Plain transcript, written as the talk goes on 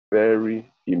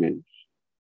very image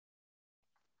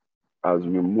as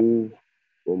we move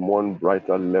from one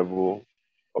brighter level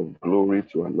of glory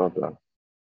to another.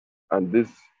 And this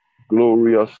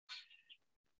glorious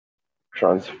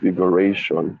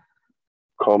transfiguration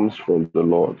comes from the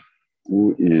Lord,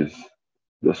 who is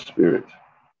the Spirit.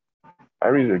 I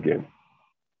read it again.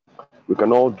 We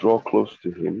can all draw close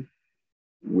to him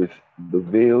with the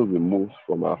veil removed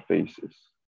from our faces.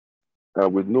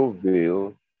 And with no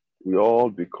veil, we all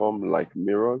become like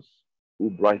mirrors who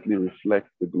brightly reflect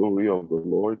the glory of the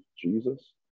Lord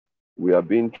Jesus. We are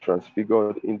being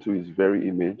transfigured into his very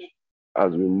image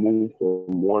as we move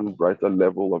from one brighter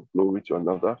level of glory to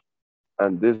another.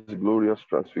 And this glorious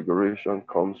transfiguration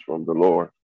comes from the Lord,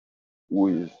 who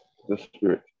is the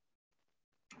Spirit.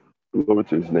 Glory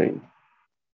to his name.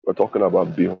 We're talking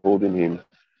about beholding him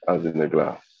as in a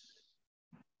glass.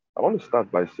 I want to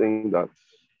start by saying that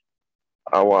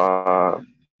our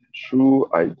true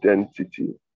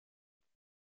identity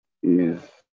is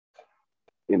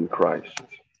in Christ.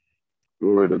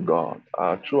 Glory to God.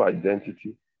 Our true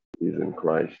identity is in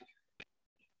Christ.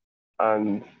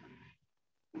 And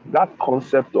that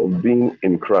concept of being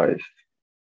in Christ,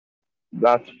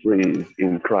 that phrase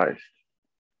in Christ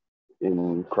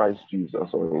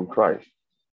Jesus or in Christ,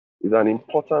 is an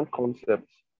important concept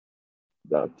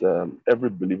that every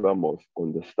believer must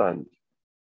understand.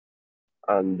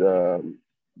 And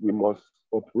we must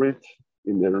operate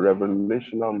in a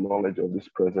revelational knowledge of this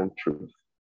present truth.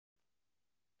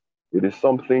 It is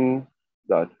something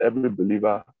that every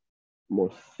believer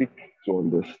must seek to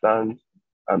understand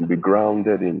and be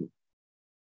grounded in.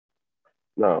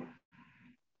 Now,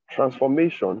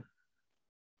 transformation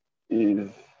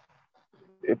is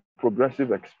a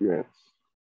progressive experience,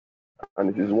 and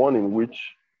it is one in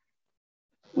which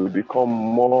we become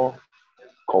more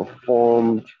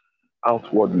conformed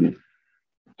outwardly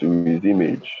to his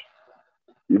image,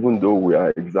 even though we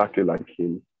are exactly like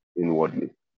him inwardly.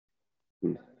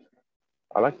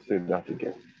 I like to say that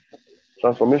again.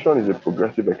 Transformation is a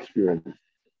progressive experience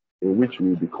in which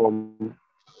we become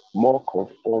more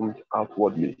conformed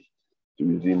outwardly to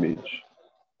his image,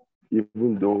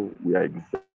 even though we are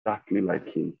exactly like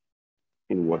him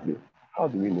inwardly. How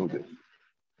do we know this?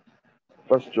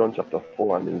 1 John chapter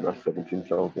 4 and in verse 17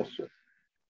 tells us so.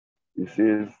 It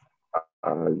says,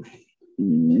 as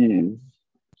he is,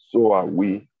 so are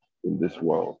we in this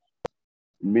world.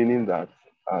 Meaning that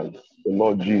as the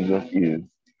Lord Jesus is,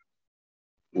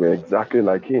 we're exactly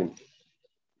like him.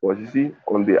 But you see,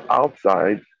 on the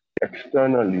outside,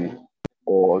 externally,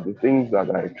 or the things that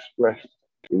are expressed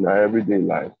in our everyday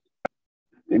life,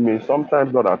 it may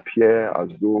sometimes not appear as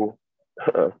though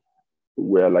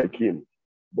we're like him.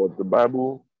 But the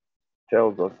Bible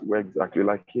tells us we're exactly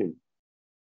like him.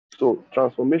 So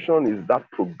transformation is that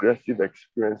progressive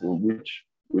experience in which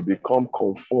we become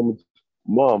conformed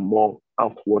more and more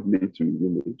outwardly to his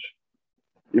image,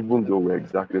 even though we're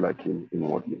exactly like him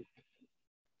inwardly.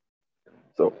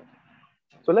 So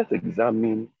let's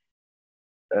examine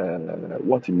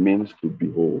what it means to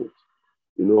behold.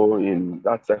 You know, in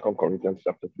that 2 Corinthians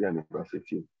chapter 3 and verse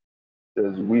 18, it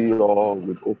says, we all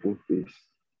with open face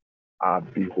are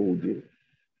beholding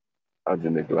as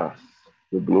in a glass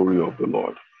the glory of the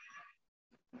Lord.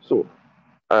 So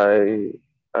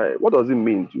what does it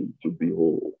mean to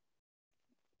behold?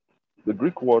 The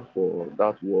Greek word for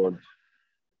that word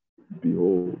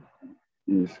behold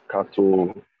is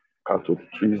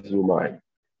katotrizomai.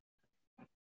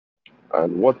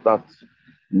 And what that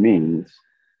means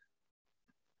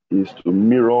is to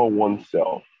mirror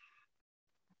oneself,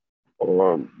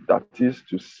 or that is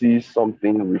to see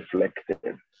something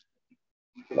reflected,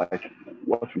 like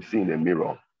what we see in a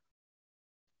mirror.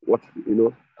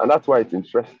 And that's why it's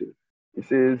interesting. It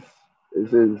says,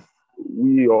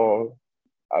 we all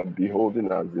are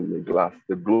beholding as in a glass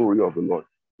the glory of the Lord.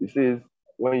 It says,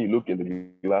 when you look in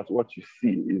the glass, what you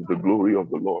see is the glory of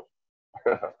the Lord.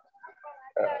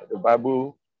 The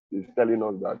Bible is telling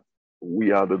us that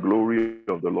we are the glory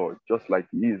of the Lord, just like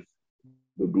he is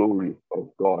the glory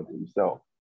of God himself.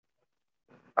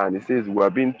 And it says we are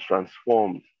being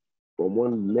transformed from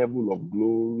one level of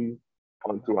glory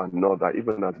unto another,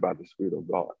 even as by the Spirit of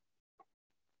God.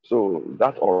 So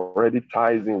that already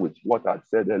ties in with what I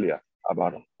said earlier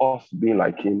about us being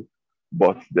like him,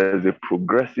 but there's a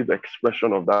progressive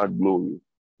expression of that glory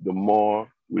the more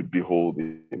we behold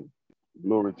him.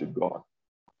 Glory to God.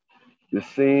 The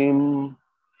same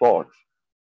thought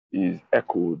is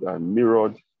echoed and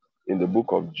mirrored in the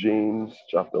book of James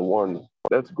chapter 1.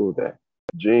 Let's go there.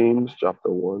 James chapter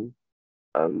 1,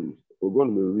 and we're going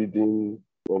to be reading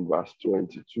from verse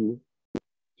 22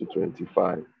 to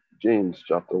 25. James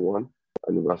chapter 1,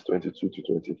 and in verse 22 to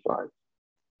 25.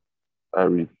 I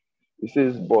read. It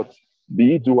says, "But be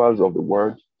ye doers of the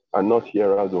word, and not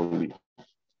hearers only,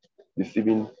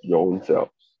 deceiving your own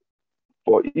selves.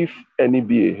 For if any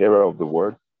be a hearer of the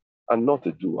word, and not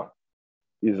a doer,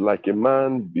 he is like a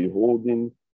man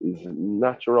beholding his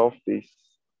natural face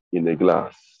in a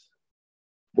glass.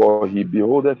 For he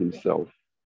beholdeth himself,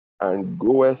 and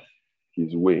goeth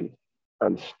his way,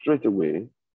 and straightway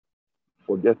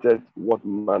forgetteth what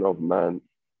manner of man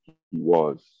he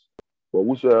was. But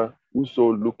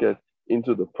whoso looketh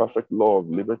into the perfect law of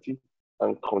liberty,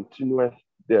 and continueth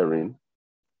therein,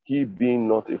 he being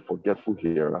not a forgetful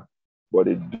hearer, but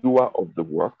a doer of the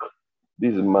work,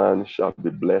 this man shall be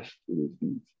blessed in his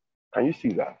deeds." Can you see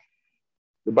that?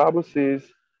 The Bible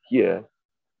says here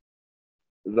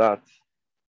that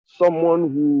someone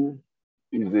who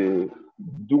is a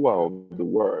doer of the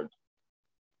word,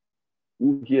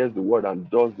 who hears the word and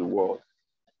does the word,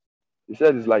 he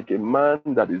said it's like a man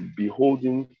that is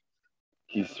beholding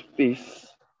his face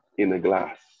in a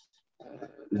glass.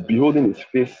 He's beholding his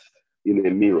face in a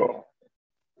mirror,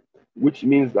 which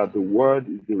means that the word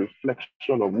is the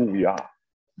reflection of who we are.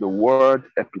 The word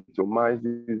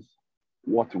epitomizes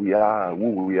what we are and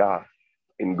who we are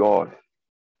in God.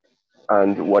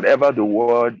 And whatever the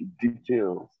word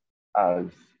details as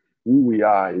who we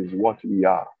are is what we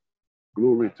are.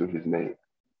 Glory to his name.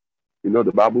 You know,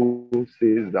 the Bible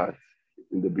says that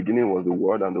in the beginning was the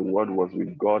word, and the word was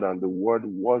with God, and the word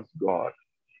was God.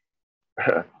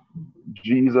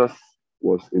 Jesus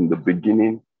was in the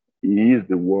beginning. He is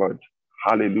the word.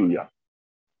 Hallelujah.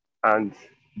 And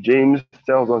James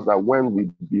tells us that when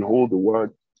we behold the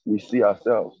word, we see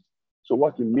ourselves. So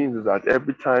what it means is that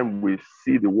every time we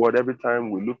see the word, every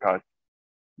time we look at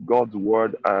God's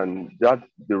word, and that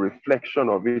the reflection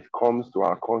of it comes to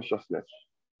our consciousness,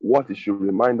 what it should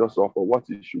remind us of, or what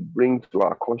it should bring to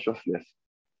our consciousness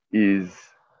is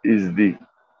the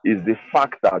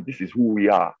fact that this is who we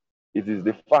are. It is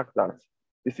the fact that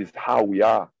this is how we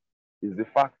are. It is the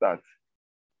fact that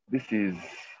this is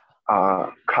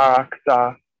our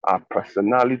character, our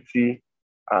personality,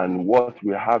 and what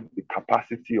we have the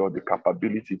capacity or the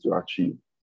capability to achieve.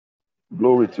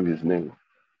 Glory to his name.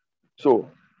 So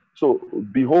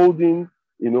beholding,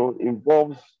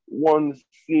 involves one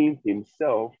seeing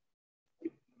himself,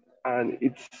 and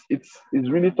it's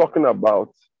really talking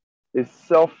about a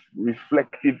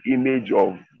self-reflective image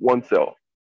of oneself.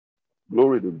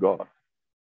 Glory to God.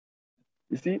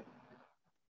 You see,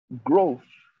 growth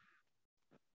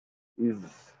is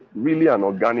really an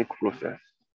organic process,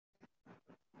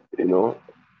 and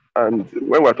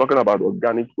when we're talking about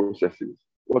organic processes,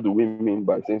 what do we mean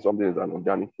by saying something is an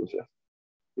organic process?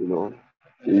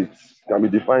 It can be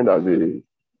defined as a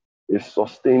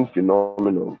sustained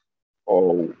phenomenon,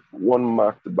 or one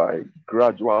marked by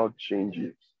gradual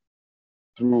changes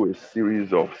through a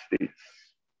series of states.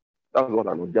 That's what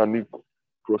an organic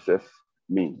process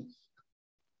means.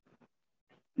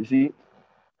 You see,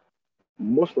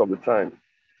 most of the time,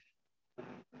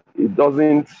 it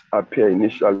doesn't appear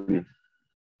initially.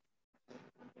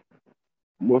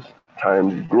 Most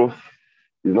times, growth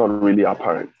is not really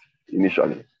apparent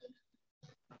initially.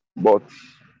 But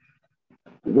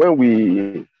when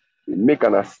we make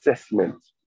an assessment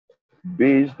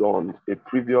based on a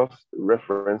previous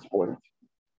reference point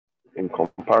in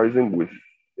comparison with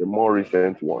a more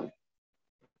recent one,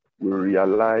 we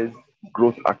realize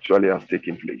growth actually has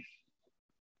taken place.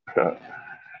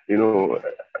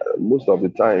 Most of the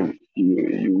time,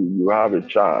 you have a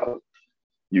child,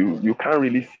 you can't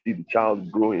really see the child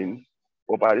growing,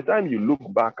 but by the time you look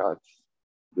back at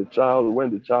the child when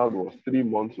the child was 3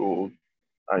 months old,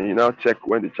 and you now check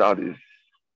when the child is,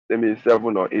 let me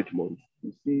 7 or 8 months,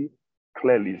 you see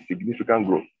clearly significant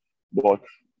growth. But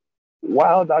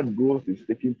while that growth is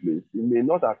taking place, it may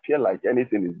not appear like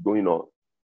anything is going on.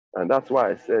 And that's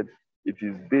why I said it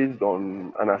is based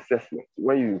on an assessment.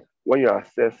 When you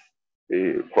assess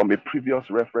from a previous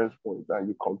reference point and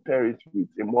you compare it with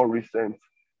a more recent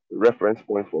reference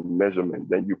point for measurement,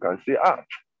 then you can say,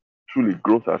 truly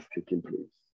growth has taken place.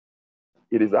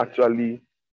 It is actually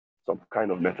some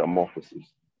kind of metamorphosis.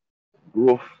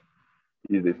 Growth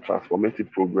is a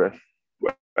transformative progress,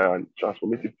 and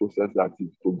transformative process that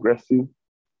is progressive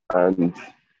and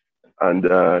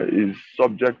is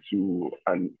subject to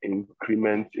an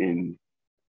increment in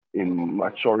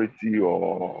maturity,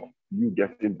 or you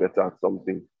getting better at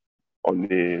something on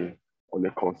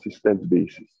a consistent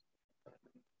basis.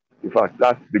 In fact,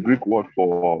 that's the Greek word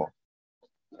for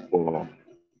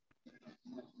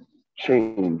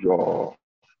change or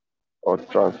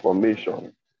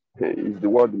transformation. Is the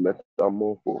word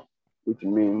metamorpho, which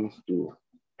means to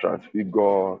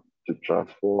transfigure, to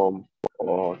transform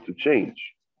or to change.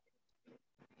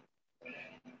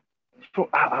 So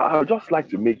I would just like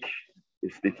to make a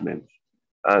statement,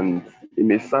 and it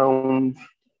may sound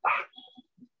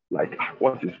like,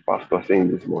 what is Pastor saying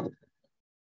this morning?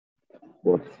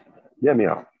 But hear me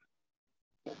out.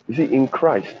 You see, in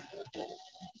Christ,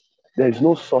 there is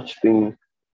no such thing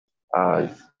as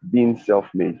being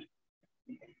self-made.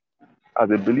 As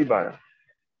a believer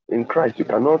in Christ, you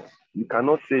cannot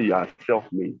say you are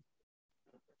self-made.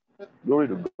 Glory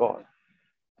to God.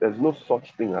 There's no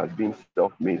such thing as being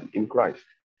self-made in Christ.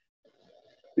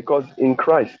 Because in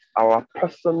Christ, our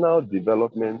personal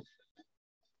development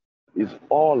is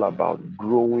all about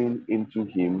growing into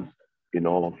Him in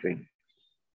all things.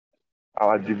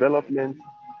 Our development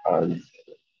as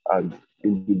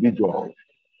individuals,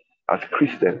 as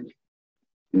Christians,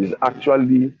 is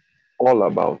actually all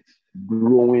about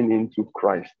growing into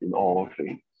Christ in all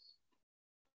things.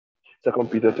 2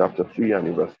 Peter chapter 3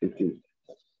 and verse 18,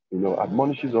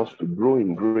 admonishes us to grow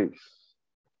in grace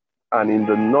and in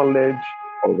the knowledge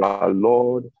of our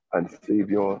Lord and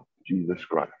Savior, Jesus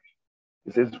Christ.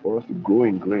 It says for us to grow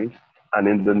in grace and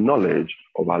in the knowledge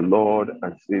of our Lord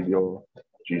and Savior,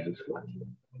 Jesus Christ.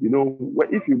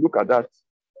 If you look at that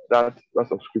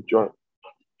verse of scripture,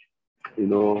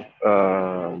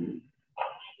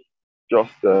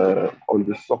 just on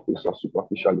the surface or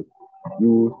superficially,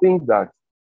 you think that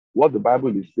what the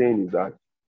Bible is saying is that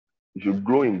you should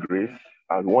grow in grace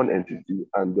as one entity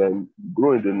and then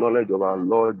grow in the knowledge of our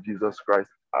Lord Jesus Christ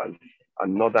as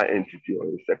another entity or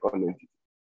a second entity.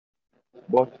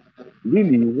 But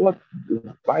really, what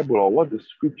the Bible or what the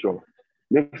scripture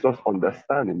makes us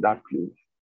understand in that place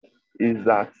is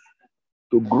that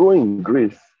to grow in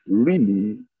grace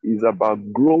really is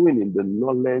about growing in the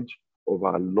knowledge of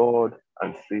our Lord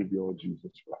and Savior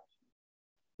Jesus Christ.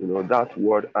 That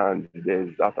word, and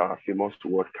there's that our famous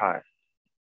word, Kai.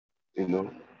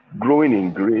 Growing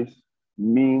in grace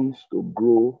means to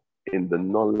grow in the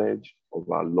knowledge of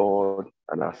our Lord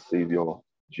and our Savior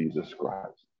Jesus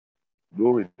Christ.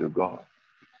 Glory to God.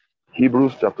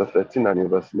 Hebrews chapter 13 and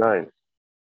verse 9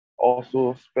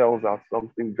 also spells out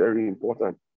something very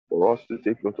important for us to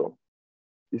take note of.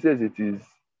 It says it is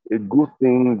a good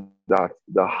thing that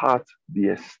the heart be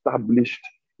established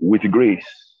with grace.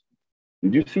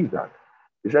 Did you see that?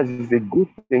 It says it's a good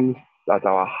thing that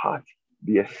our heart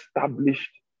be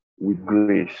established with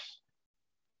grace.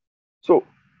 So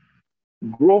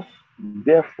growth,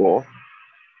 therefore,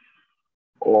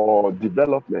 or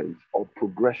development or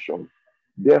progression,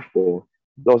 therefore,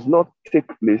 does not take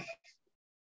place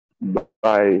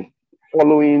by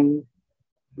following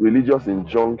religious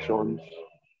injunctions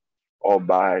or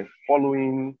by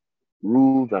following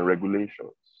rules and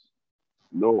regulations.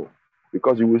 No,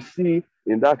 because you will see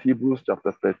in that Hebrews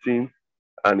chapter 13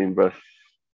 and in verse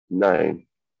 9,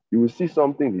 you will see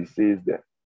something he says there.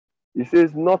 He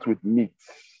says, not with meats.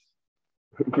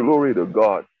 Glory to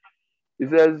God. He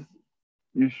says,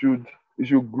 you should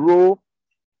grow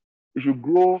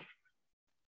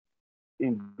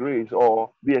in grace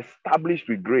or be established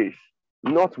with grace,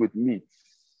 not with meats.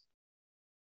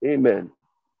 Amen.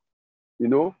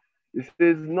 It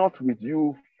says not with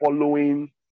you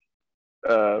following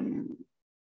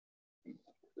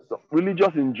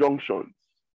religious injunctions,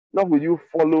 not with you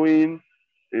following,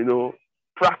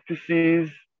 practices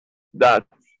that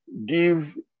give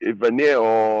a veneer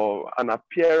or an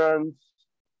appearance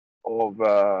of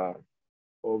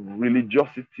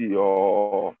religiosity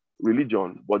or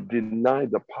religion, but deny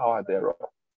the power thereof.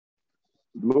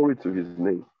 Glory to his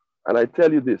name. And I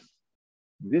tell you this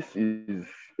is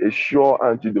a sure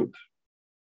antidote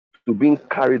to being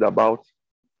carried about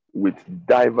with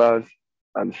diverse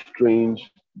and strange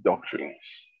doctrines.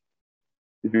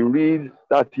 If you read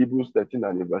that Hebrews 13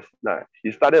 and verse 9,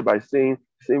 he started by saying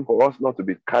for us not to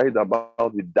be carried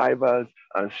about with diverse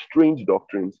and strange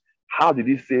doctrines. How did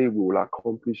he say we will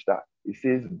accomplish that? He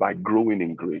says by growing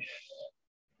in grace.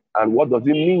 And what does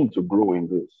it mean to grow in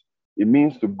grace? It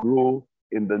means to grow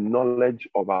in the knowledge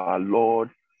of our Lord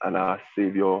and our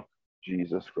Savior,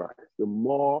 Jesus Christ. The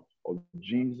more of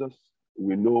Jesus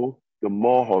we know, the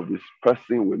more of this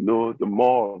person we know, the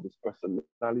more of this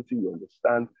personality we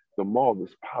understand, the more of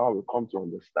this power we come to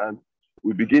understand.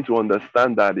 We begin to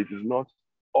understand that it is not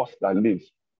us that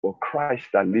lives, but Christ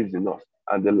that lives in us.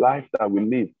 And the life that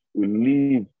we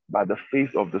live by the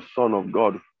faith of the Son of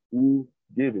God who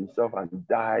gave himself and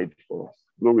died for us.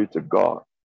 Glory to God.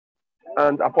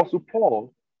 And Apostle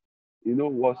Paul,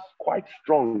 was quite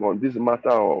strong on this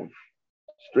matter of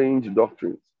strange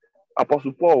doctrines.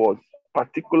 Apostle Paul was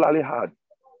particularly hard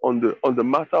on the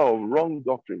matter of wrong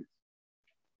doctrines.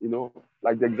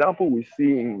 Like the example we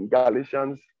see in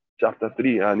Galatians chapter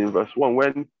 3 and in verse 1,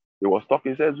 when he was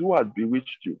talking, he says, who had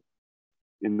bewitched you?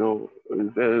 He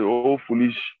says, oh,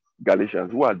 foolish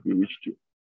Galatians, who had bewitched you?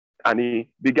 And he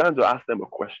began to ask them a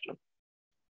question.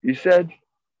 He said,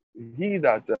 he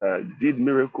that did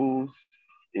miracles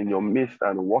in your midst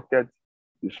and worked the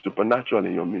supernatural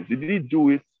in your midst, did he do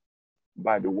it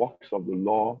by the works of the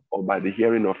law or by the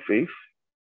hearing of faith?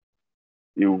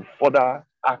 He further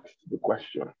asked the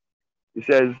question. He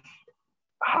says,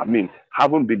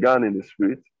 having begun in the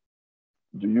spirit,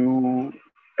 do you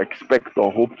expect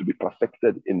or hope to be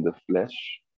perfected in the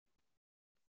flesh?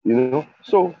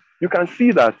 So you can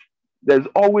see that there's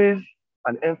always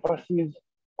an emphasis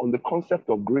on the concept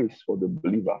of grace for the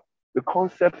believer, the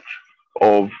concept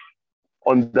of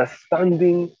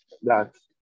understanding that,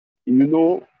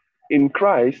 in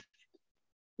Christ,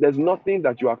 there's nothing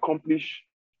that you accomplish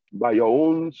by your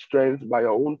own strength, by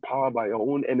your own power, by your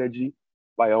own energy,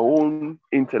 by your own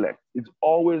intellect. It's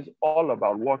always all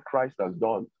about what Christ has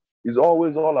done. It's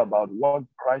always all about what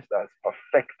Christ has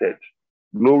perfected.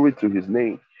 Glory to his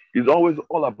name. It's always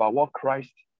all about what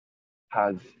Christ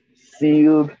has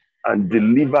sealed and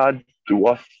delivered to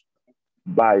us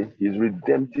by his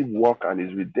redemptive work and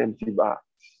his redemptive acts.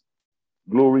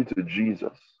 Glory to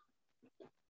Jesus.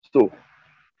 So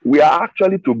we are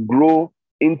actually to grow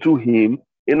into him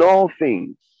in all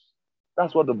things.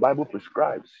 That's what the Bible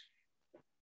prescribes.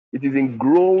 It is in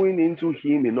growing into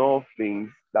him in all things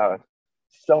that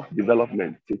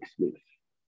self-development takes place,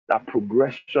 that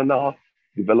progressional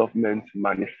development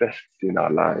manifests in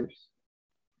our lives.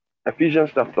 Ephesians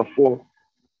chapter 4,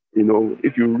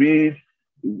 if you read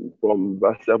from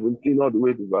verse 17 all the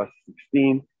way to verse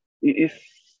 16, it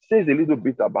says a little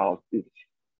bit about it.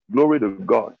 Glory to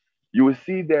God. You will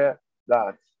see there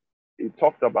that it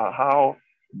talked about how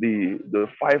the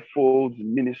fivefold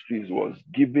ministries was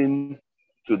given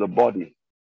to the body.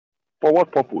 For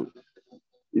what purpose?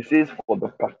 It says for the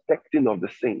perfecting of the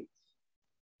saints,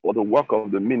 for the work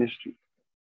of the ministry.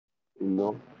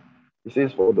 It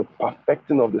says for the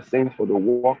perfecting of the saints, for the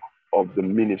work of the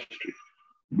ministry.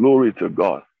 Glory to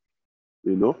God.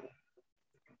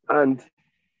 And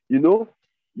you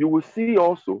will see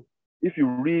also, if you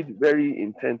read very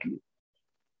intently,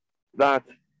 that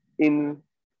in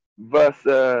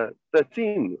verse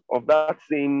 13 of that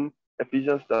same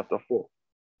Ephesians chapter 4,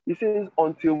 he says,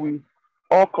 until we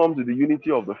all come to the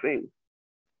unity of the faith.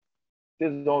 It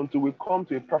says, until we come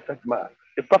to a perfect man.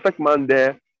 A perfect man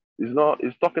there is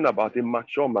talking about a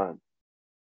mature man.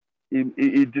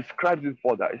 He describes it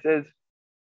further. It says,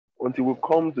 until we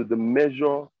come to the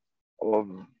measure of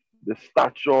the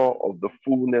stature of the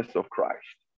fullness of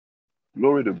Christ.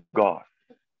 Glory to God.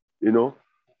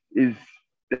 There's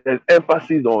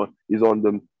emphasis is on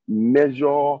the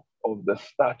measure of the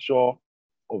stature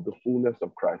of the fullness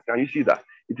of Christ. Can you see that?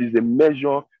 It is a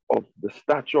measure of the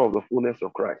stature of the fullness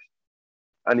of Christ.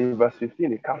 And in verse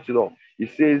 15, it caps it off.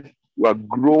 It says, we are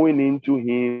growing into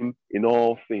him in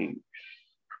all things.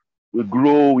 We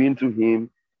grow into him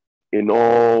in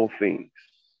all things.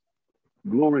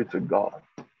 Glory to God.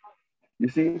 You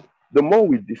see, the more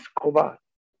we discover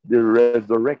the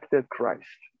resurrected Christ,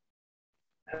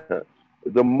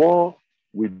 the more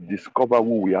we discover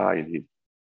who we are in him.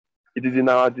 It is in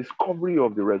our discovery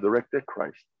of the resurrected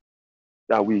Christ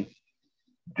that we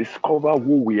discover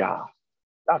who we are.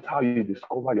 That's how you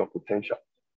discover your potential.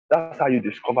 That's how you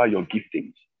discover your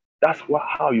giftings. That's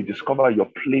how you discover your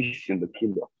place in the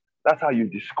kingdom. That's how you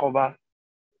discover,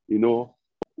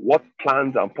 what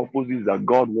plans and purposes that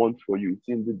God wants for you. It's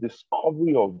in the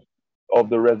discovery of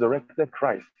the resurrected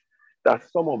Christ that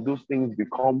some of those things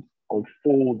become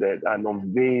unfolded and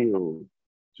unveiled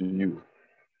to you.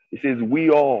 It says, we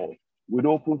all, with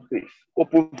open face.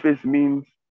 Open face means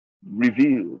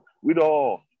revealed. With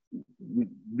all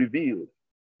revealed,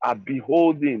 are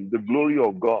beholding the glory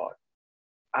of God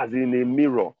as in a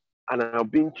mirror, and are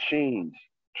being changed,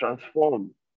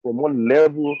 transformed from one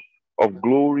level of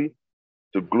glory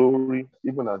to glory,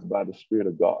 even as by the Spirit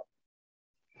of God.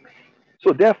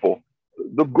 So therefore,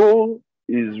 the goal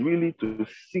is really to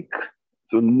seek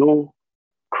to know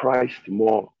Christ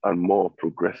more and more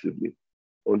progressively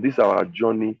on this our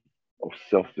journey of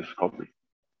self-discovery.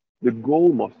 The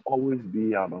goal must always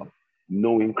be about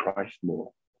knowing Christ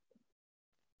more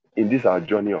in this our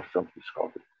journey of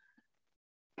self-discovery.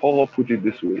 Paul put it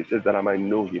this way. He says that I might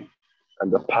know him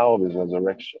and the power of his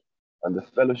resurrection and the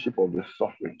fellowship of his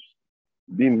sufferings,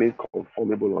 being made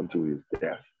conformable unto his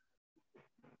death.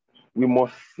 We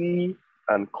must see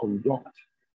and conduct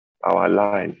our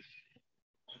lives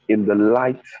in the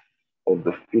light of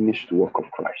the finished work of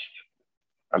Christ.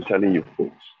 I'm telling you,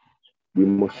 folks, we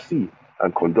must see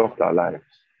and conduct our lives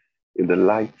in the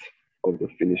light of the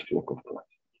finished work of Christ.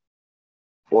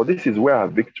 For this is where our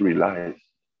victory lies.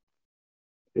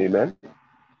 Amen.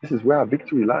 This is where our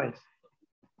victory lies.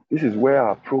 This is where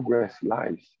our progress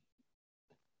lies.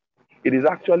 It is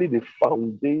actually the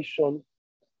foundation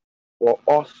for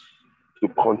us to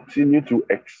continue to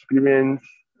experience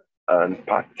and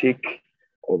partake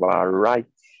of our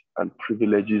rights and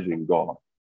privileges in God.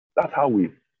 That's how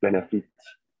we benefit.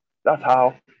 That's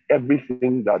how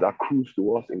everything that accrues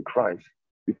to us in Christ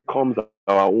becomes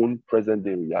our own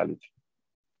present-day reality.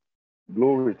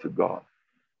 Glory to God.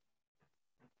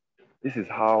 This is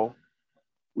how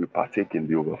we partake in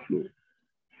the overflow.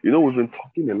 You know, we've been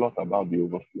talking a lot about the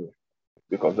overflow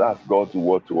because that's God's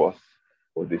word to us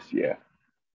for this year.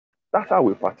 That's how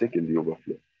we partake in the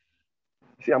overflow.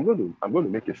 See, I'm going to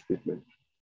make a statement,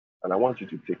 and I want you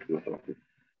to take note of it.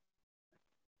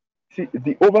 See,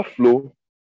 the overflow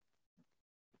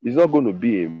is not going to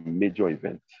be a major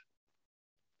event.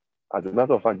 As a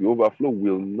matter of fact, the overflow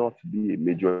will not be a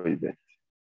major event.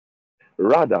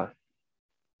 Rather,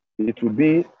 it will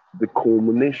be the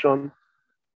culmination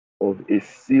of a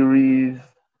series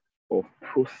of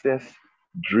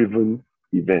process-driven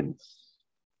events.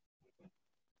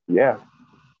 Yeah.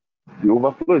 The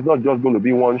overflow is not just going to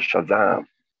be one Shazam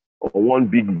or one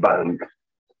big bang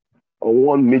or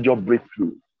one major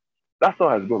breakthrough. That's not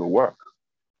how it's going to work.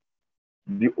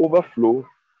 The overflow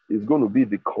is going to be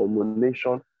the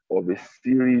culmination of a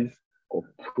series of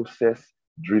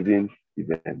process-driven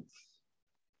events.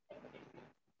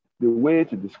 The way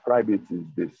to describe it is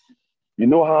this. You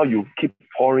know how you keep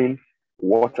pouring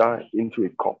water into a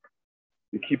cup?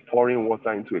 You keep pouring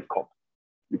water into a cup.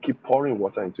 You keep pouring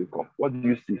water into a cup. What do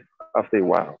you see after a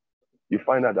while? You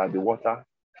find out that the water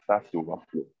starts to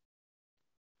overflow.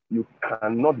 You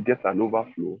cannot get an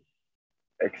overflow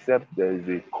except there is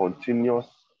a continuous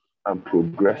and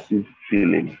progressive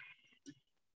filling.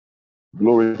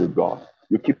 Glory to God.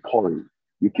 You keep pouring.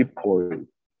 You keep pouring.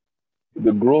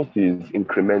 The growth is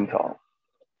incremental.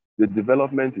 The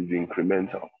development is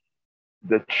incremental.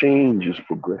 The change is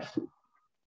progressive.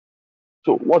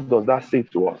 So what does that say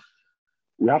to us?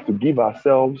 We have to give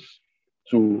ourselves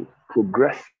to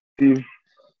progressive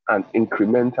and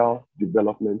incremental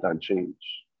development and change.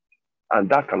 And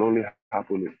that can only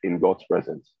happen in God's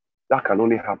presence. That can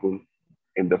only happen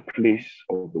in the place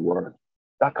of the word.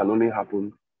 That can only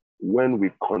happen when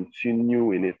we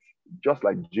continue in it. Just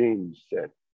like James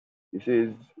said, he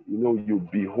says, you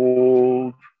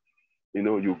behold,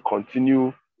 you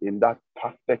continue in that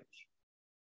perfect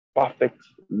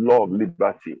law of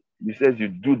liberty. He says you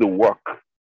do the work.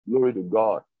 Glory to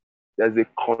God. There's a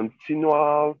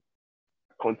continual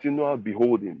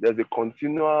beholding. There's a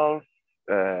continual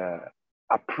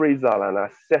appraisal and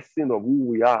assessing of who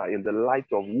we are in the light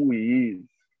of who he is,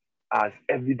 as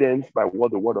evidenced by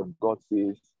what the word of God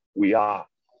says we are.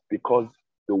 Because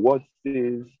the word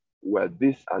says we're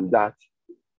this and that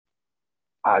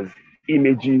as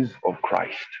images of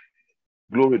Christ.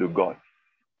 Glory to God.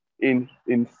 In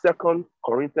 2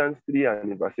 Corinthians 3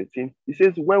 and in verse 18, he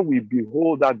says, when we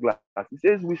behold that glass, he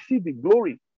says, we see the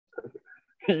glory.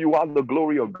 You are the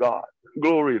glory of God.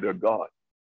 Glory to God.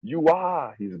 You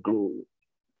are his glory.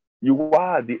 You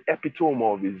are the epitome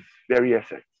of his very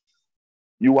essence.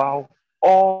 You are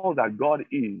all that God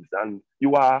is, and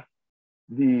you are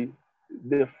the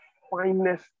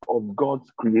finest of God's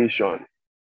creation.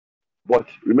 But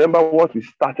remember what we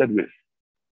started with,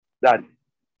 that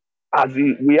as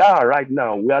we are right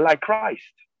now, we are like Christ.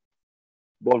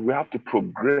 But we have to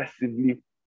progressively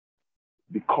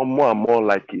become more and more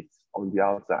like it on the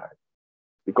outside.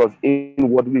 Because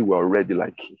inwardly, we're already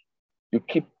like it. You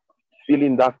keep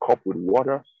filling that cup with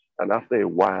water, and after a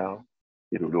while,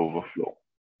 it will overflow.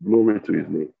 Glory to his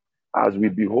name. As we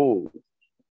behold,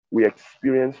 we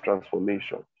experience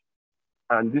transformation.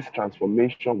 And this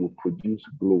transformation will produce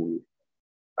glory.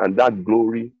 And that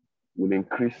glory will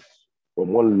increase from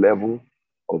one level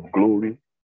of glory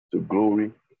to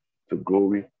glory to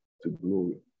glory to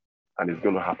glory. And it's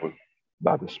going to happen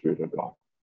by the Spirit of God.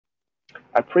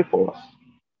 I pray for us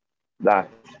that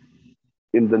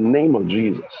in the name of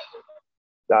Jesus,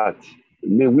 that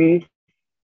may we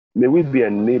be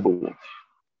enabled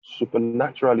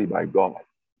supernaturally by God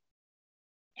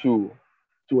to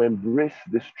embrace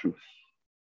this truth,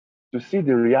 to see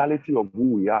the reality of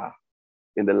who we are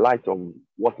in the light of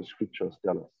what the scriptures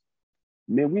tell us.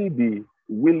 May we be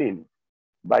willing,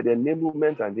 by the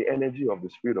enablement and the energy of the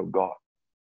Spirit of God,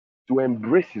 to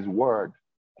embrace his word,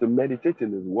 to meditate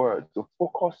in his word, to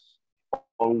focus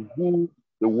on who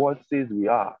the word says we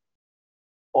are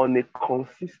on a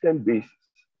consistent basis,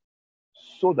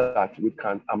 so that we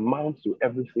can amount to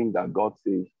everything that God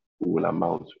says we will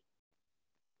amount to.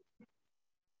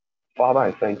 Father,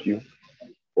 I thank you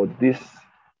for this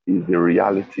is the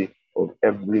reality of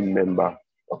every member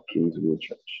of Kingsville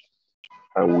Church.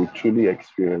 And we truly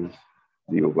experience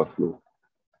the overflow.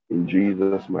 In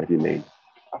Jesus' mighty name,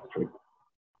 I pray.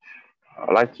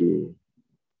 I'd like to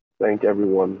thank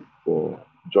everyone for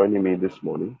joining me this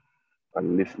morning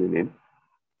and listening in.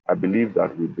 I believe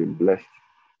that we've been blessed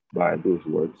by those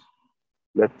words.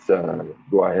 Let's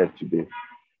go ahead today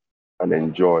and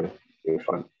enjoy a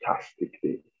fantastic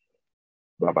day.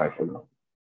 Bye-bye for now.